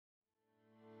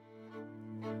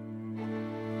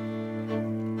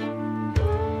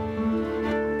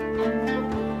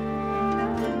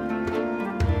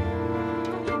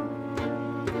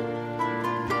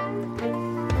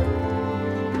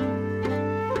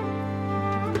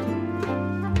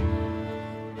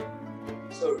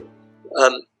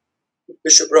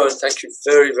Bishop Rowan, thank you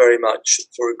very, very much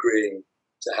for agreeing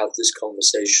to have this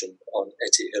conversation on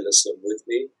Etty Hillesum with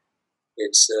me.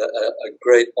 It's a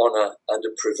great honour and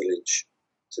a privilege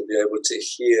to be able to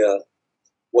hear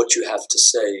what you have to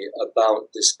say about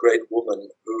this great woman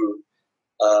who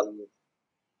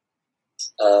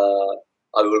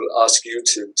I will ask you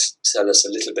to tell us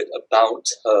a little bit about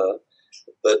her,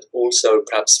 but also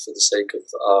perhaps for the sake of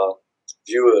our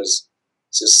viewers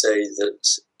to say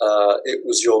that it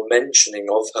was your mentioning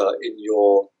of her in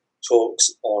your talks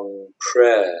on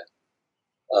prayer,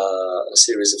 a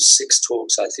series of 6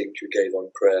 talks I think you gave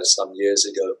on prayer some years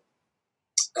ago.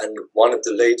 And one of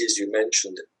the ladies you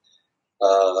mentioned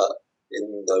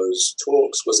in those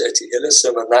talks was Etty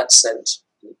Hillesum, and that sent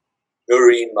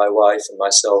Noreen, my wife, and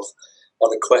myself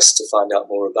on a quest to find out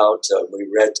more about her. We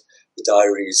read the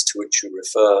diaries to which you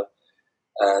refer,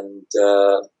 and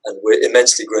we're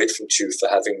immensely grateful to you for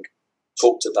having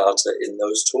talked about her in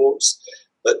those talks.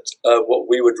 But what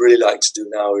we would really like to do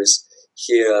now is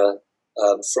hear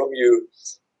from you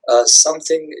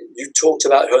something. You talked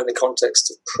about her in the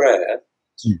context of prayer,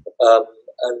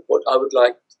 and what I would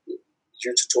like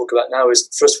you to talk about now is,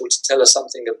 first of all, to tell us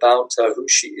something about her, who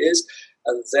she is,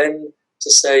 and then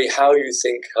to say how you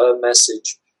think her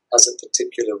message has a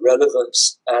particular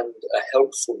relevance and a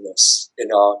helpfulness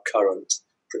in our current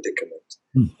predicament.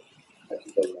 Thank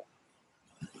you very much.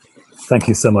 Thank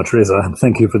you so much, Reza, and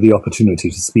thank you for the opportunity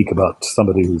to speak about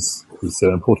somebody who's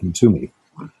so important to me.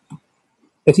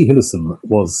 Etty Hillesum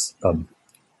was a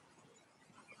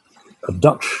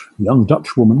young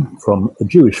Dutch woman from a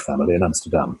Jewish family in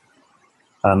Amsterdam,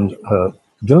 and her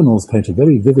journals paint a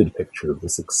very vivid picture of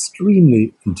this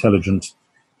extremely intelligent,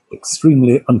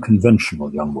 extremely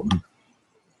unconventional young woman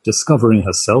discovering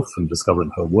herself and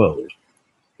discovering her world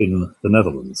in the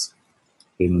Netherlands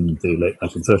in the late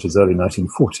 1930s, early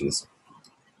 1940s.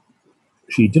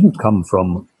 She didn't come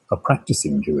from a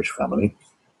practicing Jewish family,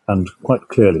 and quite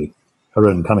clearly her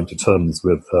own coming to terms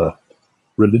with her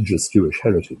religious Jewish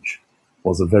heritage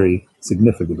was a very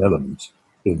significant element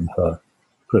in her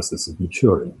process of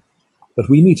maturing. But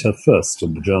we meet her first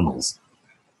in the journals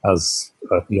as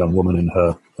a young woman in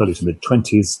her early to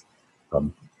mid-20s,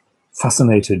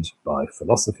 fascinated by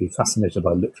philosophy, fascinated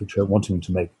by literature, wanting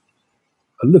to make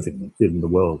a living in the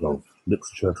world of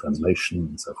literature, translation,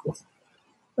 and so forth.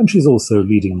 And she's also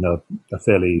leading a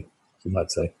fairly, you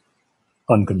might say,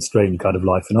 unconstrained kind of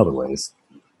life in other ways.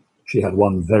 She had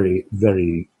one very,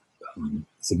 very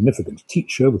significant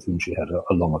teacher with whom she had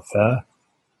a long affair.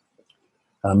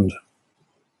 And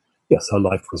yes, her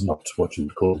life was not what you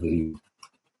would call the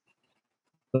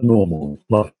normal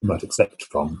life you might expect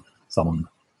from someone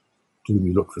to whom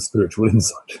you look for spiritual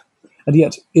insight. And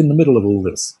yet, in the middle of all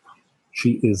this,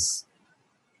 she is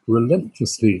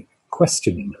relentlessly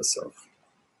questioning herself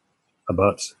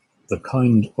about the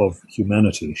kind of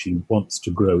humanity she wants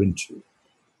to grow into.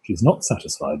 She's not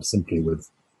satisfied simply with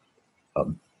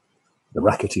the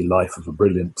rackety life of a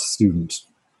brilliant student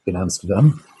in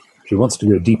Amsterdam. She wants to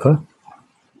go deeper,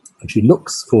 and she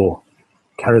looks for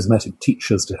charismatic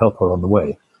teachers to help her on the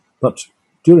way. But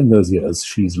during those years,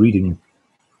 she's reading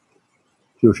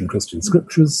Jewish and Christian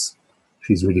scriptures,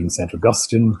 she's reading St.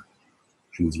 Augustine,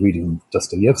 she's reading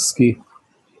Dostoevsky,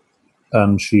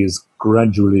 and she is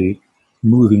gradually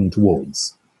moving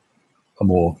towards a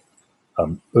more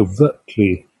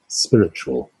overtly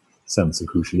spiritual sense of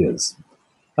who she is.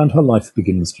 And her life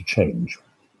begins to change.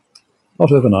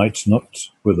 Not overnight, not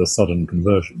with a sudden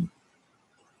conversion.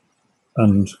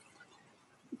 And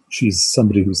she's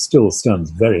somebody who still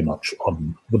stands very much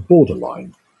on the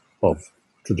borderline of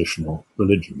traditional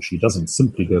religion. She doesn't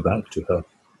simply go back to her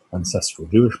ancestral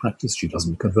Jewish practice. She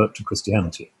doesn't convert to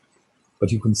Christianity.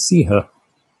 But you can see her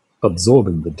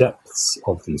absorbing the depths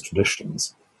of these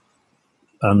traditions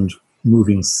and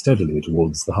moving steadily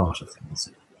towards the heart of things.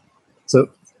 So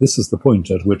this is the point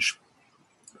at which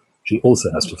she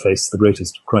also has to face the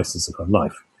greatest crisis of her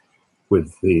life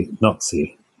with the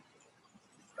Nazi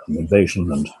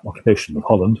invasion and occupation of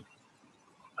Holland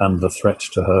and the threat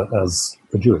to her as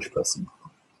a Jewish person.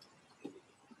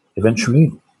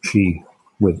 Eventually, she,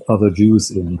 with other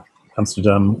Jews in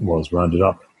Amsterdam, was rounded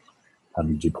up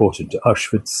and deported to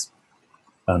Auschwitz,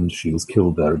 and she was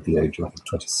killed there at the age of, I think,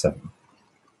 27.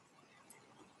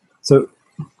 So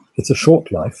it's a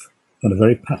short life and a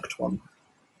very packed one.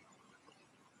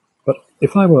 But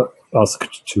if I were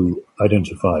asked to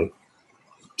identify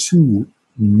 2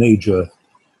 major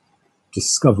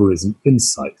discoveries and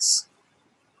insights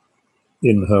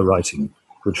in her writing,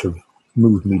 which have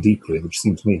moved me deeply, which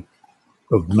seem to me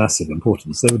of massive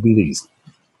importance, they would be these.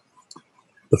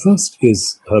 The first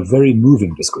is her very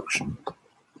moving description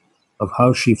of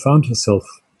how she found herself,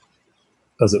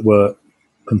 as it were,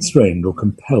 constrained or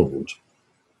compelled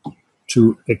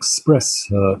to express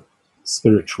her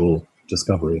spiritual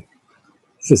discovery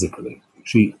physically.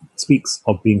 She speaks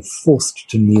of being forced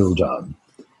to kneel down.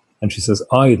 And she says,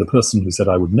 I, the person who said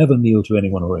I would never kneel to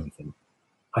anyone or anything,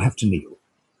 I have to kneel.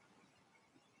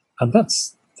 And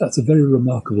that's a very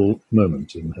remarkable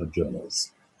moment in her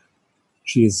journals.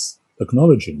 She is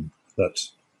acknowledging that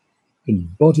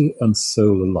in body and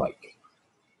soul alike,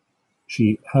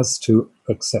 she has to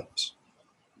accept,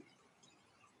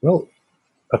 well,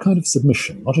 a kind of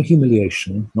submission, not a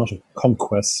humiliation, not a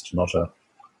conquest, not a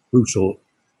brutal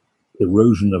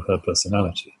erosion of her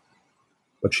personality.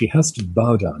 But she has to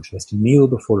bow down, she has to kneel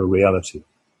before a reality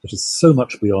that is so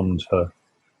much beyond her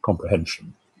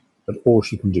comprehension that all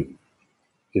she can do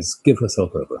is give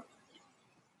herself over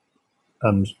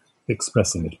and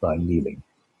expressing it by kneeling.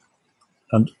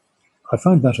 And I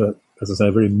find that, as I say,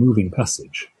 a very moving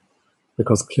passage,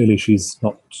 because clearly she's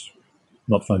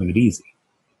not finding it easy,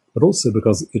 but also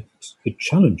because it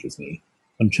challenges me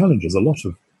and challenges a lot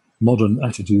of modern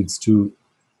attitudes to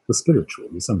the spiritual.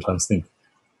 We sometimes think,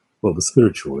 well, the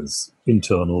spiritual is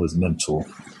internal, is mental,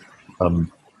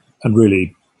 and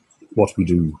really what we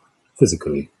do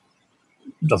physically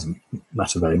doesn't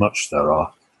matter very much. There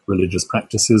are religious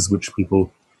practices which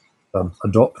people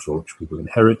adopt or which people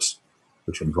inherit,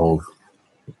 which involve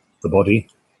the body,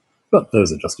 but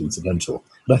those are just incidental.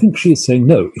 And I think she is saying,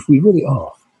 no, if we really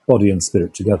are body and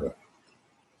spirit together,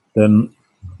 then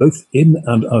both in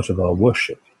and out of our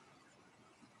worship,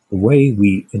 the way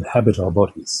we inhabit our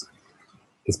bodies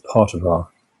is part of our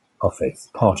faith,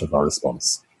 part of our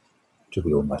response to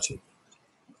the Almighty.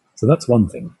 So that's one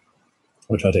thing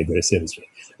which I take very seriously.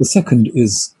 The second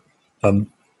is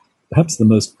perhaps the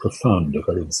most profound of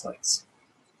her insights,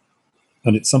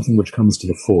 and it's something which comes to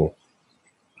the fore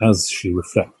as she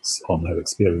reflects on her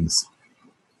experience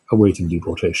awaiting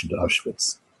deportation to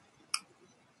Auschwitz.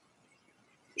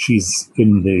 She's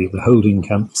in the holding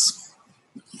camps,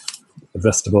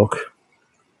 Westerbork,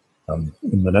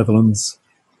 in the Netherlands.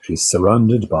 She's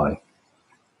surrounded by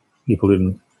people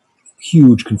in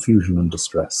huge confusion and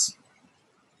distress,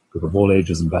 people of all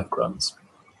ages and backgrounds.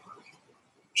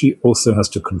 She also has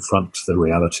to confront the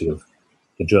reality of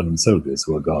the German soldiers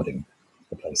who are guarding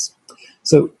the place.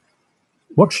 So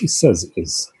what she says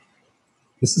is,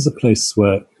 this is a place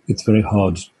where it's very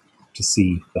hard to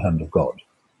see the hand of God.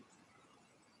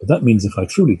 But that means if I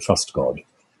truly trust God,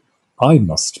 I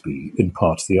must be, in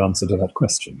part, the answer to that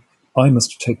question. I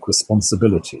must take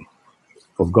responsibility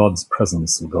for God's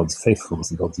presence and God's faithfulness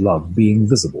and God's love being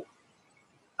visible.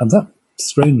 And that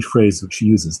strange phrase which she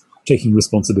uses, taking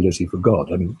responsibility for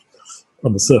God, I mean,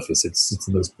 on the surface, it's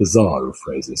the most bizarre of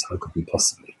phrases. How could we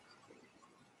possibly?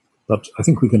 But I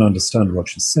think we can understand what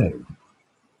she's saying,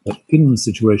 that in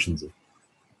situations of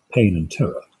pain and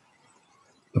terror,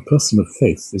 a person of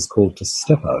faith is called to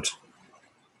step out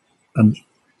and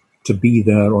to be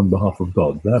there on behalf of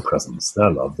God. Their presence, their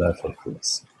love, their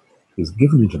faithfulness is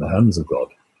given into the hands of God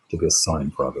to be a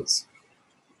sign for others.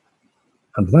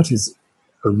 And that is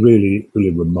a really, really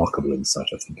remarkable insight,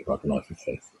 I think, about the life of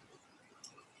faith.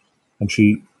 And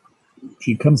she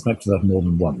comes back to that more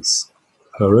than once.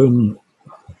 Her own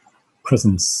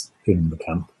presence in the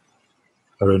camp,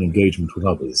 her own engagement with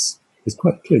others, is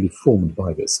quite clearly formed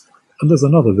by this. And there's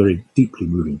another very deeply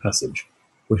moving passage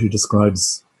where she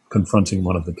describes confronting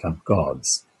one of the camp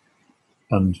guards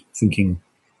and thinking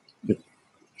that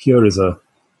here is a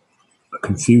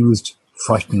confused,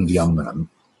 frightened young man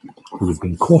who has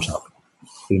been caught up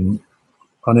in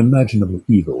unimaginable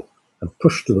evil and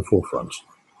pushed to the forefront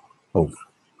of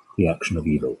the action of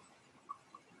evil.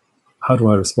 How do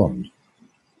I respond?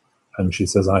 And she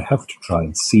says, I have to try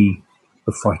and see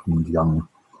the frightened young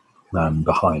man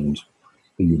behind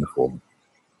the uniform.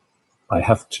 I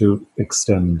have to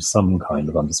extend some kind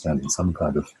of understanding, some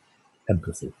kind of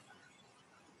empathy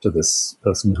to this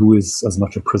person who is as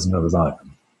much a prisoner as I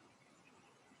am.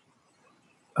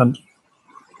 And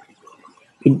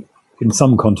in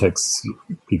some contexts,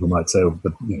 people might say, oh,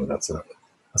 but that's a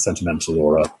sentimental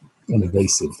or an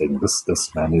evasive thing.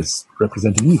 This man is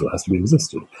representing evil, has to be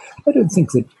resisted. I don't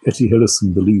think that Etty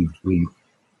Hillesum believed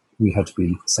we had to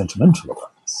be sentimental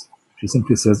about this. She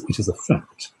simply says it is a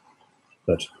fact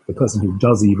that the person who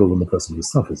does evil and the person who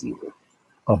suffers evil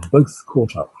are both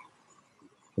caught up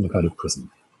in a kind of prison.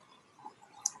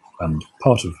 And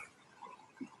part of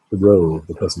the role of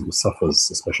the person who suffers,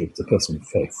 especially if it's a person of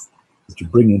faith, is to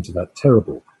bring into that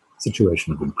terrible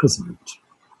situation of imprisonment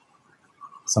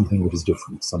something that is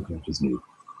different, something that is new.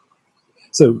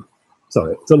 So,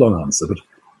 sorry, it's a long answer, but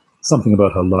something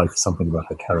about her life, something about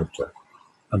her character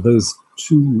And those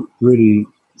two really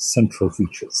central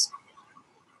features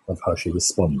of how she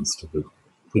responds to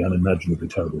the unimaginably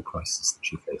terrible crisis that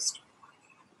she faced.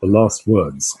 The last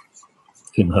words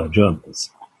in her journals,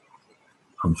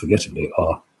 unforgettably,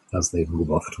 are, as they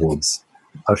move off towards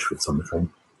Auschwitz on the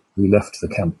train, "We left the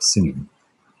camp singing."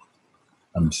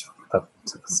 And that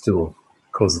still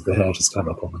causes the hair to stand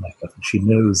up on the neck. I think she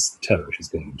knows the terror she's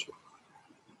going into.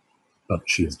 But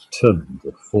she is determined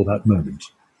that for that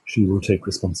moment, she will take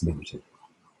responsibility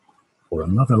for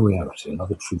another reality,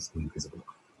 another truth being visible.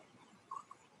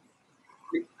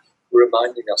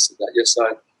 Reminding us of that, yes,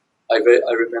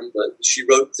 I remember she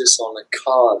wrote this on a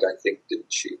card, I think,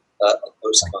 didn't she? A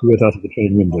postcard. Threw it out of the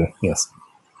train window, yes.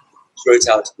 Threw it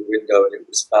out of the window and it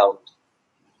was found.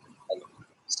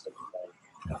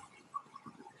 Yeah.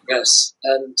 Yes,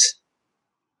 and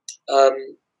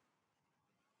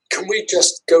can we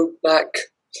just go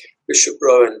back, Bishop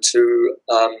Rowan, to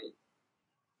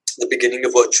the beginning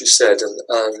of what you said and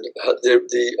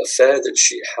the affair that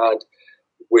she had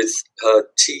with her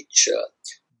teacher?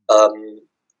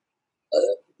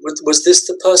 Was this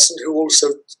the person who also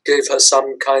gave her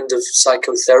some kind of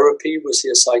psychotherapy? Was he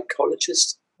a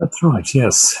psychologist? That's right,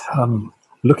 yes.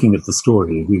 Looking at the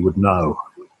story, we would now,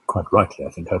 quite rightly,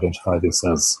 I think, identify this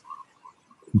as,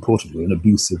 importantly, an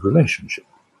abusive relationship.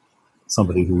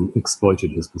 Somebody who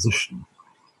exploited his position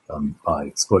by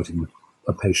exploiting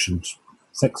a patient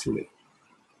sexually.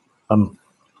 And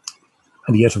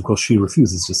yet, of course, she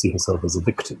refuses to see herself as a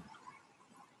victim.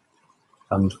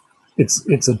 And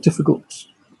it's a difficult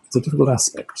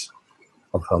aspect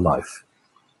of her life.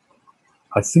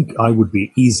 I think I would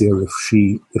be easier if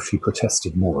she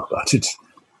protested more about it.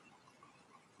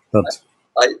 But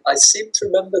I seem to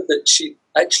remember that she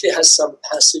actually has some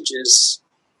passages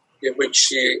in which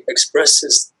she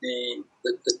expresses the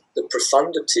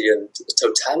profundity and the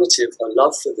totality of her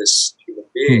love for this human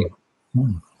being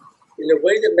in a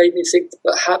way that made me think that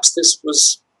perhaps this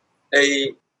was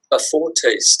a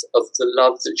foretaste of the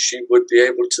love that she would be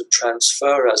able to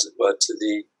transfer, as it were, to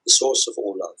the source of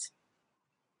all love.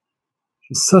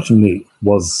 She certainly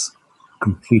was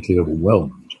completely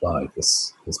overwhelmed by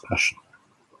this passion.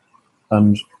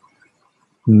 And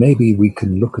maybe we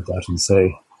can look at that and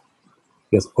say,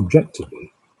 yes,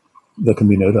 objectively, there can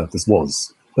be no doubt this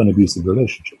was an abusive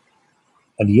relationship.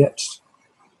 And yet,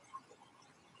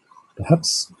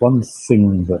 perhaps one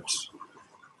thing that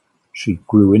she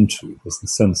grew into was the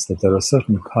sense that there are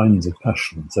certain kinds of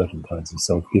passion, certain kinds of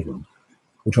self-giving,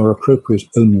 which are appropriate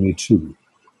only to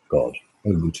God,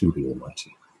 only to the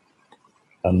Almighty.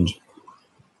 And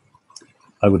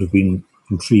I would have been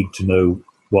intrigued to know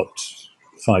what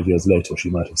 5 years later she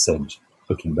might have said,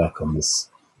 looking back on this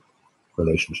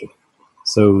relationship.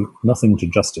 So nothing to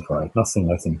justify,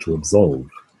 nothing, I think, to absolve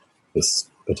this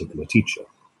particular teacher.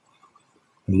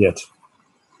 And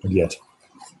yet,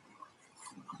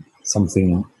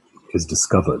 something is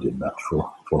discovered in that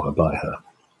for her, by her.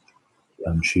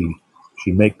 And she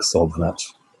makes of that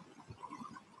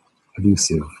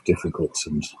abusive, difficult,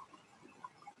 and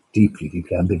deeply,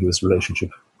 deeply ambiguous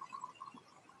relationship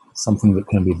something that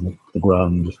can be the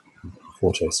ground,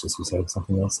 foretaste, as you say,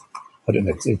 something else. I don't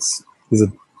know. These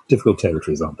are difficult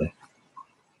territories, aren't they?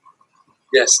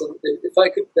 Yes, and if I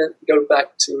could then go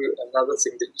back to another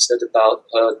thing that you said about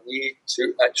her need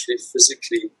to actually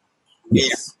physically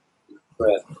meet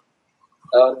prayer.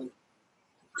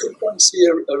 Could one see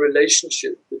a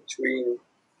relationship between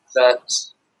that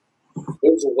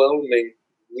overwhelming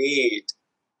need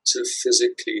to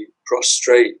physically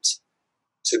prostrate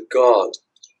to God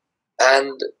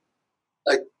and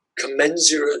a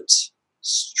commensurate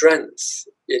strength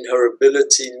in her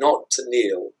ability not to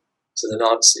kneel to the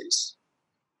Nazis?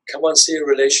 Can one see a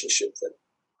relationship then?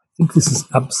 I think this is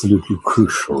absolutely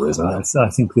crucial, isn't it? I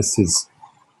think this is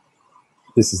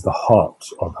the heart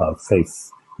of how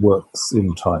faith works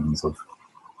in times of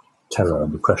terror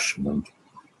and oppression and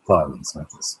violence like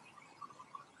this.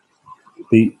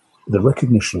 The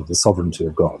recognition of the sovereignty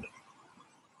of God,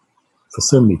 for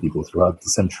so many people throughout the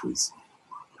centuries,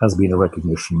 has been a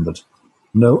recognition that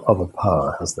no other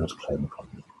power has that claim upon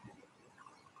you.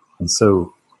 And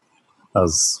so,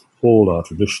 as all our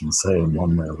traditions say in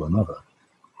one way or another,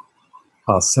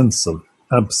 our sense of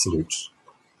absolute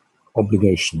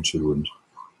obligation to and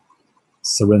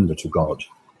surrender to God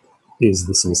is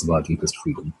the source of our deepest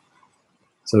freedom.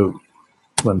 So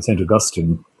when St.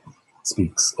 Augustine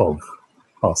speaks of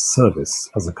our service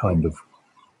as a kind of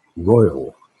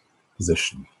royal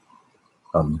position,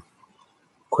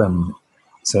 quem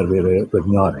servire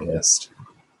regnare est,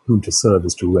 whom to serve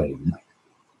is to reign,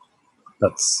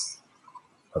 that's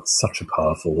such a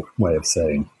powerful way of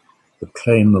saying the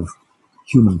claim of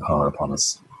human power upon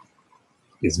us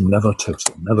is never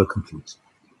total, never complete.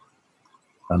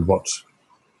 And what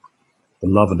the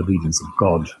love and obedience of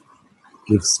God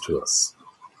gives to us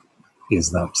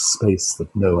is that space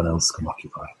that no one else can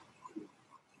occupy.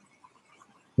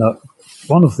 Now,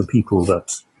 one of the people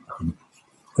that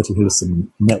Etty Hillesum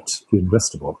met in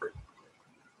Westerbork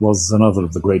was another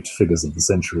of the great figures of the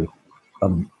century,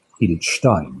 Edith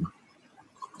Stein,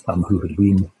 who had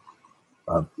been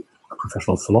a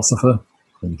professional philosopher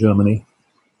in Germany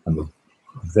and a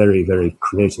very, very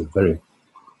creative, very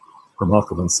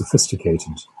remarkable and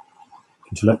sophisticated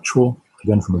intellectual,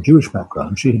 again from a Jewish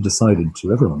background. She had decided,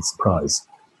 to everyone's surprise,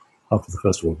 after the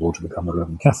First World War, to become a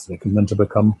Roman Catholic and then to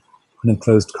become an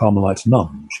enclosed Carmelite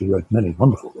nun. She wrote many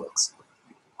wonderful works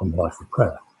on the life of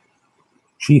prayer.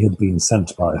 She had been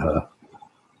sent by her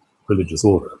religious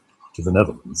order to the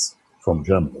Netherlands from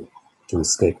Germany to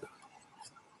escape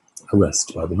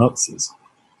arrest by the Nazis,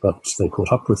 but they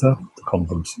caught up with her at the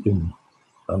convent in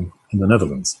the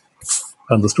Netherlands.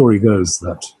 And the story goes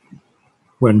that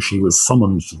when she was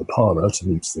summoned to the parlour to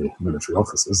meet the military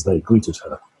officers, they greeted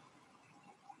her,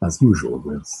 as usual,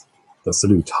 with the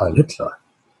salute Heil Hitler,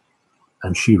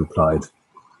 and she replied,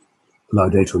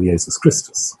 Laudetur Jesus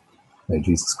Christus, may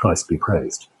Jesus Christ be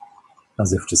praised,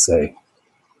 as if to say,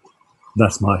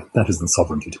 that is the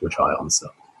sovereignty to which I answer.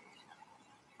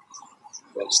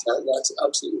 Yes, that's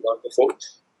absolutely wonderful.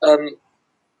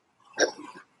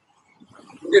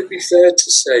 Would it be fair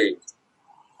to say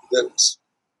that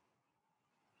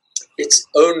it's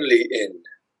only in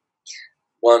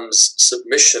one's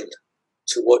submission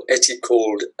to what Etty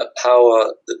called a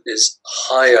power that is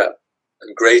higher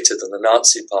and greater than the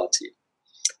Nazi Party,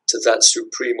 to that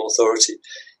supreme authority,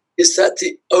 is that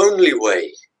the only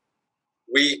way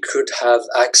we could have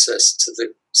access to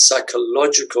the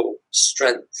psychological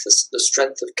strength, the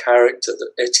strength of character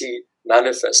that Etty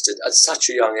manifested at such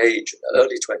a young age, in the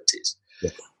early 20s?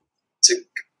 Yes.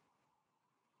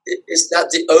 Is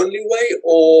that the only way,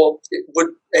 or would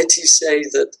Etty say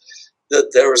that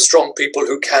there are strong people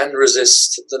who can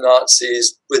resist the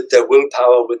Nazis with their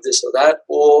willpower, with this or that,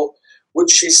 or would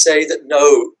she say that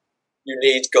no, you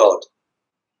need God?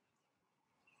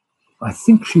 I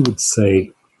think she would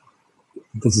say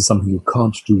this is something you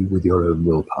can't do with your own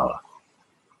willpower.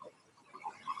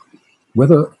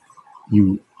 Whether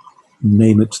you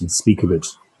name it and speak of it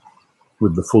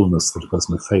with the fullness that a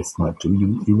person of faith might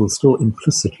do, you will still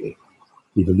implicitly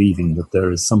be believing that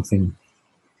there is something,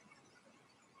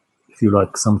 if you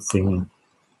like, something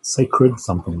sacred,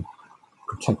 something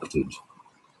protected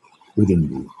within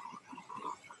you,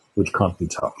 which can't be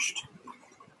touched.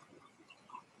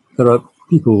 There are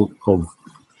people of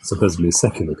supposedly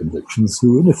secular convictions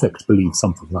who in effect believe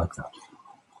something like that.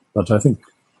 But I think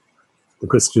the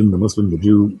Christian, the Muslim, the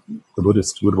Jew, the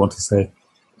Buddhist would want to say,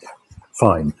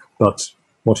 fine, but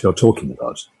what you're talking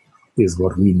about is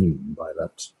what we mean by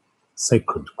that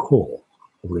sacred core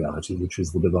of reality, which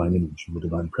is the divine image and the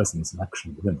divine presence and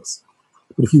action within us.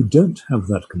 But if you don't have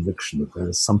that conviction that there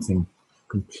is something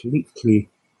completely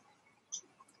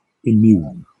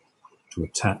immune to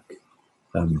attack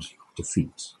and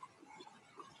defeat,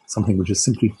 something which is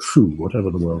simply true, whatever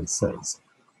the world says,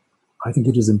 I think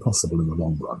it is impossible in the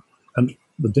long run. And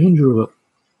the danger of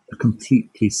a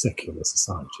completely secular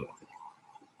society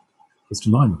is, to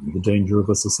my mind, the danger of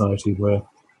a society where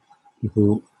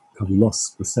people have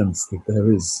lost the sense that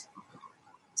there is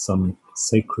some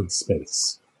sacred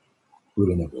space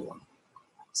within everyone,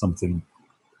 something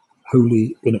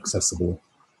holy, inaccessible,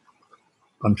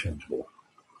 unchangeable,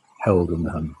 held in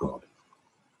the hand of God.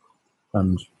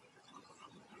 And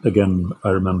again, I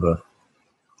remember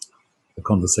a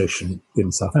conversation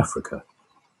in South Africa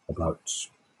about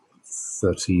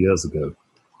 30 years ago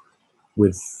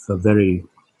with a very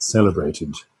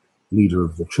celebrated leader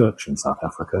of the church in South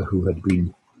Africa who had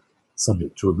been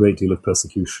subject to a great deal of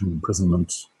persecution,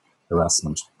 imprisonment,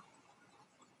 harassment.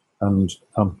 And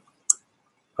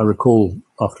I recall,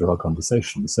 after our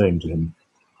conversation, saying to him,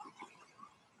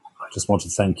 I just want to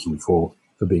thank you for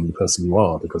being the person you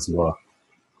are, because you are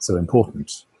so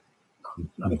important,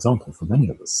 an example for many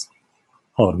of us.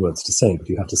 Hard words to say, but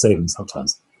you have to say them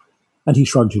sometimes. And he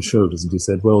shrugged his shoulders and he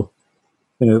said, well,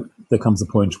 there comes a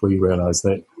point where you realize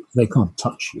that they can't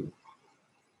touch you.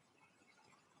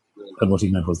 And what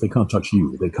he meant was they can't touch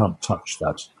you. They can't touch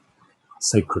that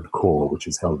sacred core which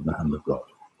is held in the hand of God.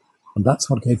 And that's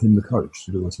what gave him the courage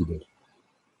to do what he did.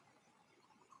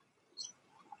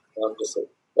 Wonderful.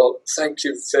 Well, thank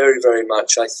you very, very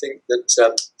much. I think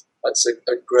that that's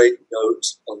a great note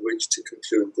on which to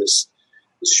conclude this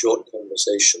short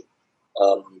conversation.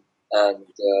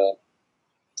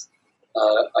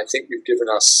 I think you've given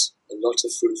us a lot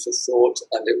of food for thought,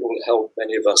 and it will help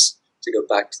many of us to go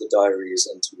back to the diaries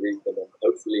and to read them, and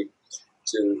hopefully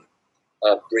to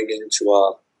bring into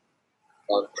our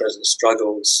present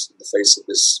struggles in the face of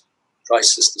this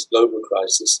crisis, this global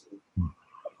crisis, and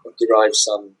derive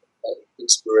some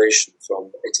inspiration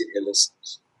from Eti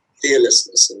Hilles's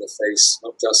fearlessness in the face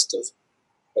not just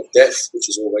of death, which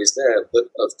is always there, but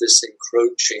of this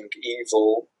encroaching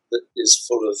evil that is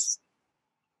full of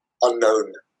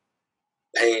unknown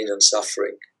pain and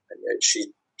suffering, and yet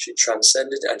she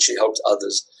transcended, and she helped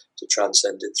others to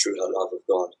transcend it through her love of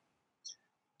God.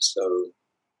 So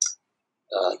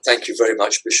thank you very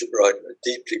much, Bishop Roy.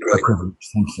 Deeply grateful.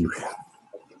 Thank you.